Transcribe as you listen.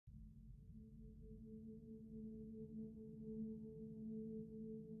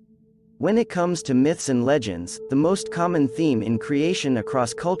When it comes to myths and legends, the most common theme in creation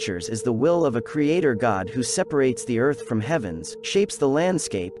across cultures is the will of a creator god who separates the earth from heavens, shapes the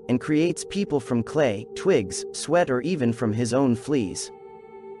landscape, and creates people from clay, twigs, sweat, or even from his own fleas.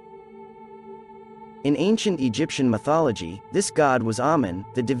 In ancient Egyptian mythology, this god was Amun,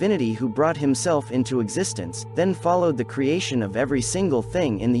 the divinity who brought himself into existence, then followed the creation of every single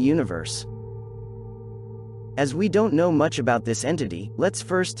thing in the universe. As we don't know much about this entity, let's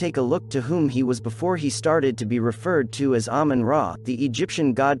first take a look to whom he was before he started to be referred to as Amun-Ra, the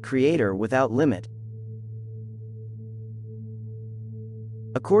Egyptian god creator without limit.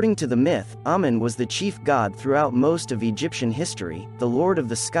 According to the myth, Amun was the chief god throughout most of Egyptian history, the lord of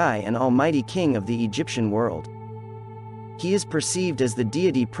the sky and almighty king of the Egyptian world. He is perceived as the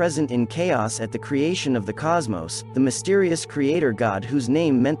deity present in chaos at the creation of the cosmos, the mysterious creator god whose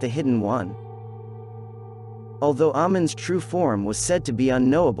name meant the Hidden One. Although Amun's true form was said to be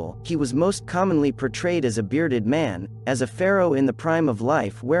unknowable, he was most commonly portrayed as a bearded man, as a pharaoh in the prime of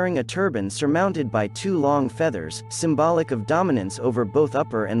life wearing a turban surmounted by two long feathers, symbolic of dominance over both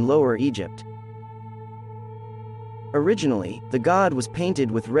Upper and Lower Egypt. Originally, the god was painted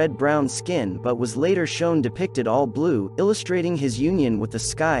with red-brown skin but was later shown depicted all blue, illustrating his union with the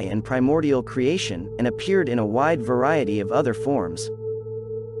sky and primordial creation, and appeared in a wide variety of other forms.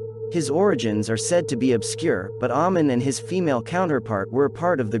 His origins are said to be obscure, but Amun and his female counterpart were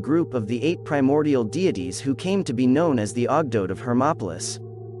part of the group of the 8 primordial deities who came to be known as the Ogdoad of Hermopolis.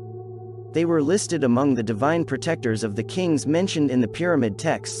 They were listed among the divine protectors of the kings mentioned in the pyramid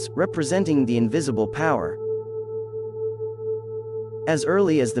texts, representing the invisible power. As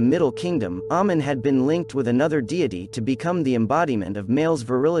early as the Middle Kingdom, Amun had been linked with another deity to become the embodiment of male's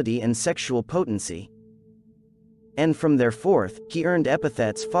virility and sexual potency. And from thereforth, he earned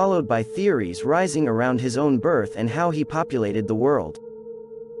epithets followed by theories rising around his own birth and how he populated the world.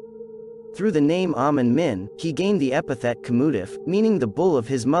 Through the name Amun-Min, he gained the epithet Kamutif, meaning the bull of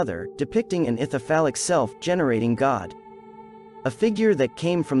his mother, depicting an ithyphallic self-generating god. A figure that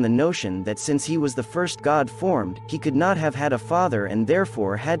came from the notion that since he was the first god formed, he could not have had a father and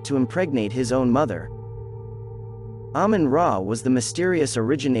therefore had to impregnate his own mother. Amun-Ra was the mysterious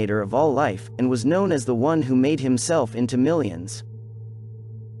originator of all life, and was known as the one who made himself into millions.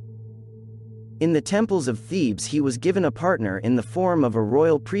 In the temples of Thebes he was given a partner in the form of a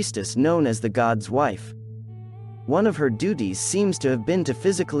royal priestess known as the god's wife. One of her duties seems to have been to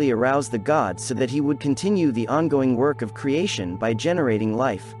physically arouse the god so that he would continue the ongoing work of creation by generating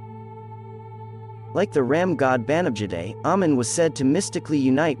life. Like the ram god Banabjide, Amun was said to mystically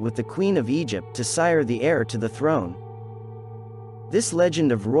unite with the Queen of Egypt to sire the heir to the throne. This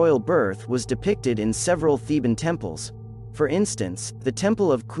legend of royal birth was depicted in several Theban temples. For instance, the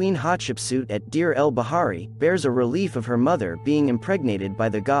temple of Queen Hatshepsut at Deir el-Bahari bears a relief of her mother being impregnated by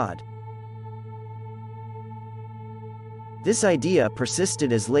the god. This idea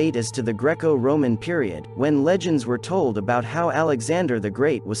persisted as late as to the Greco-Roman period, when legends were told about how Alexander the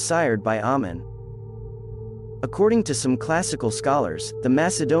Great was sired by Amun. According to some classical scholars, the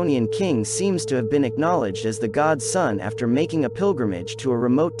Macedonian king seems to have been acknowledged as the god's son after making a pilgrimage to a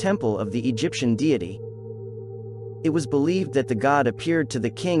remote temple of the Egyptian deity. It was believed that the god appeared to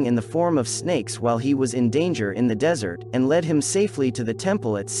the king in the form of snakes while he was in danger in the desert, and led him safely to the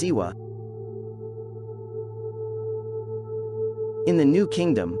temple at Siwa. In the New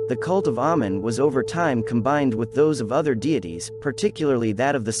Kingdom, the cult of Amun was over time combined with those of other deities, particularly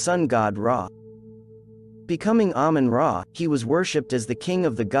that of the sun god Ra. Becoming Amun-Ra, he was worshipped as the king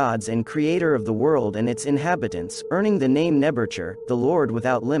of the gods and creator of the world and its inhabitants, earning the name Nebuchadnezzar, the Lord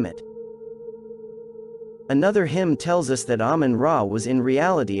without limit. Another hymn tells us that Amun-Ra was in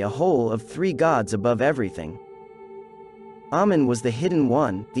reality a whole of 3 gods above everything. Amun was the Hidden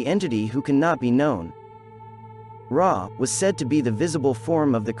One, the entity who cannot be known. Ra was said to be the visible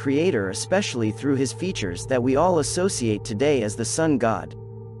form of the creator, especially through his features that we all associate today as the sun god.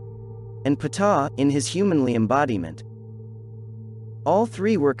 And Ptah, in his humanly embodiment. All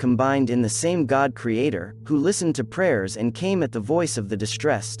 3 were combined in the same God-creator, who listened to prayers and came at the voice of the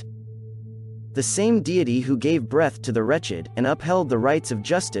distressed. The same deity who gave breath to the wretched, and upheld the rights of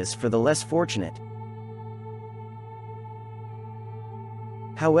justice for the less fortunate.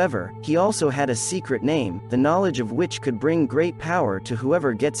 However, he also had a secret name, the knowledge of which could bring great power to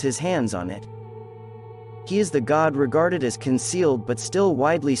whoever gets his hands on it. He is the god regarded as concealed but still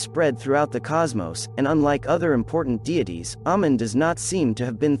widely spread throughout the cosmos, and unlike other important deities, Amun does not seem to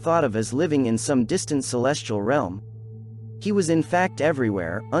have been thought of as living in some distant celestial realm. He was in fact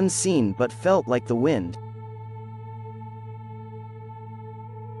everywhere, unseen but felt like the wind.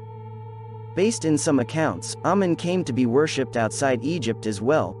 Based in some accounts, Amun came to be worshipped outside Egypt as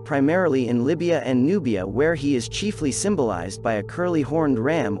well, primarily in Libya and Nubia, where he is chiefly symbolized by a curly-horned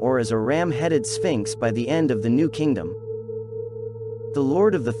ram or as a ram-headed sphinx by the end of the New Kingdom. The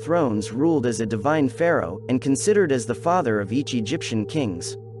Lord of the Thrones ruled as a divine pharaoh, and considered as the father of each Egyptian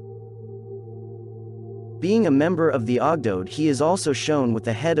kings. Being a member of the Ogdoad, he is also shown with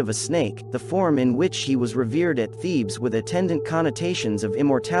the head of a snake, the form in which he was revered at Thebes, with attendant connotations of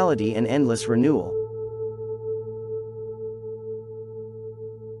immortality and endless renewal.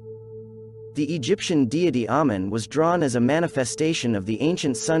 The Egyptian deity Amun was drawn as a manifestation of the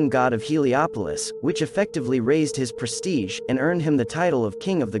ancient sun god of Heliopolis, which effectively raised his prestige, and earned him the title of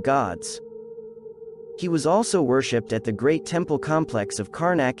King of the Gods. He was also worshipped at the great temple complex of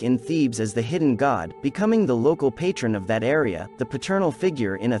Karnak in Thebes as the hidden god, becoming the local patron of that area, the paternal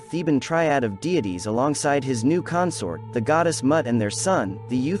figure in a Theban triad of deities alongside his new consort, the goddess Mut, and their son,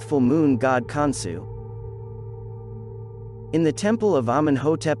 the youthful moon god Khonsu. In the temple of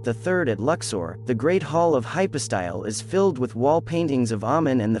Amenhotep III at Luxor, the Great Hall of Hypostyle is filled with wall paintings of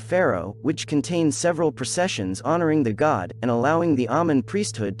Amun and the pharaoh, which contain several processions honoring the god, and allowing the Amun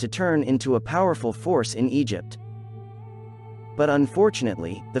priesthood to turn into a powerful force in Egypt. But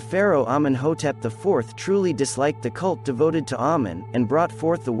unfortunately, the pharaoh Amenhotep IV truly disliked the cult devoted to Amun, and brought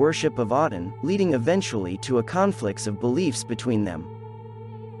forth the worship of Aten, leading eventually to a conflict of beliefs between them.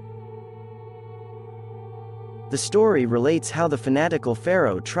 The story relates how the fanatical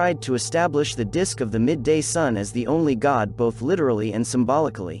pharaoh tried to establish the disk of the midday sun as the only god, both literally and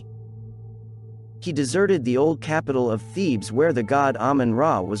symbolically. He deserted the old capital of Thebes where the god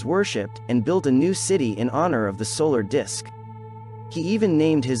Amun-Ra was worshipped, and built a new city in honor of the solar disk. He even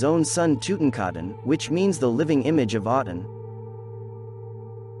named his own son Tutankhaten, which means the living image of Aten.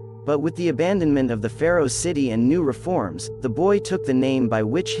 But with the abandonment of the pharaoh's city and new reforms, the boy took the name by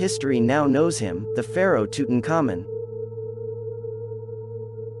which history now knows him, the pharaoh Tutankhamun.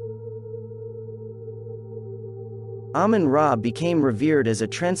 Amun-Ra became revered as a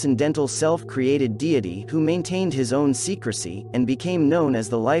transcendental self-created deity who maintained his own secrecy, and became known as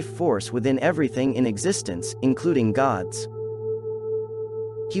the life force within everything in existence, including gods.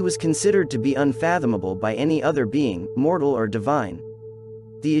 He was considered to be unfathomable by any other being, mortal or divine.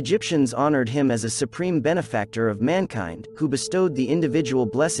 The Egyptians honored him as a supreme benefactor of mankind, who bestowed the individual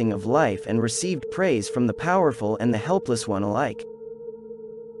blessing of life and received praise from the powerful and the helpless one alike.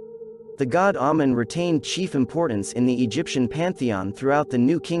 The god Amun retained chief importance in the Egyptian pantheon throughout the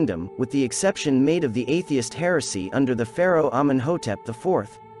New Kingdom, with the exception made of the atheist heresy under the pharaoh Amenhotep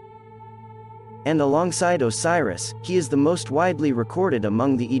IV. And alongside Osiris, he is the most widely recorded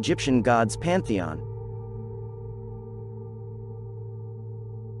among the Egyptian gods' pantheon.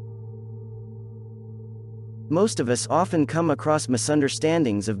 Most of us often come across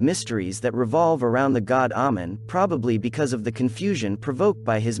misunderstandings of mysteries that revolve around the god Amun, probably because of the confusion provoked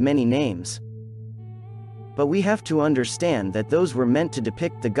by his many names. But we have to understand that those were meant to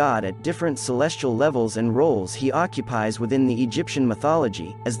depict the god at different celestial levels and roles he occupies within the Egyptian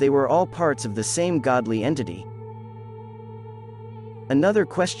mythology, as they were all parts of the same godly entity. Another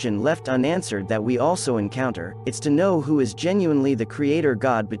question left unanswered that we also encounter, is to know who is genuinely the creator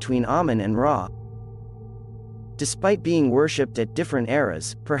god between Amun and Ra. Despite being worshipped at different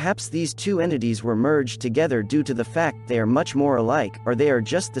eras, perhaps these two entities were merged together due to the fact they are much more alike, or they are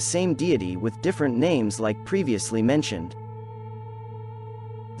just the same deity with different names like previously mentioned.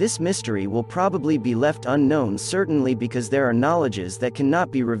 This mystery will probably be left unknown, certainly because there are knowledges that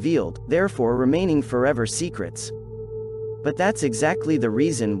cannot be revealed, therefore remaining forever secrets. But that's exactly the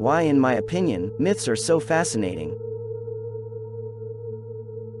reason why, in my opinion, myths are so fascinating.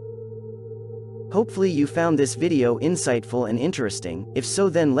 Hopefully you found this video insightful and interesting. If so,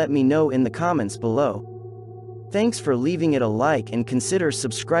 then let me know in the comments below. Thanks for leaving it a like and consider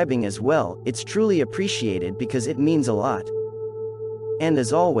subscribing as well, it's truly appreciated because it means a lot. And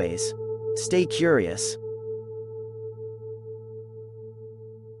as always, stay curious.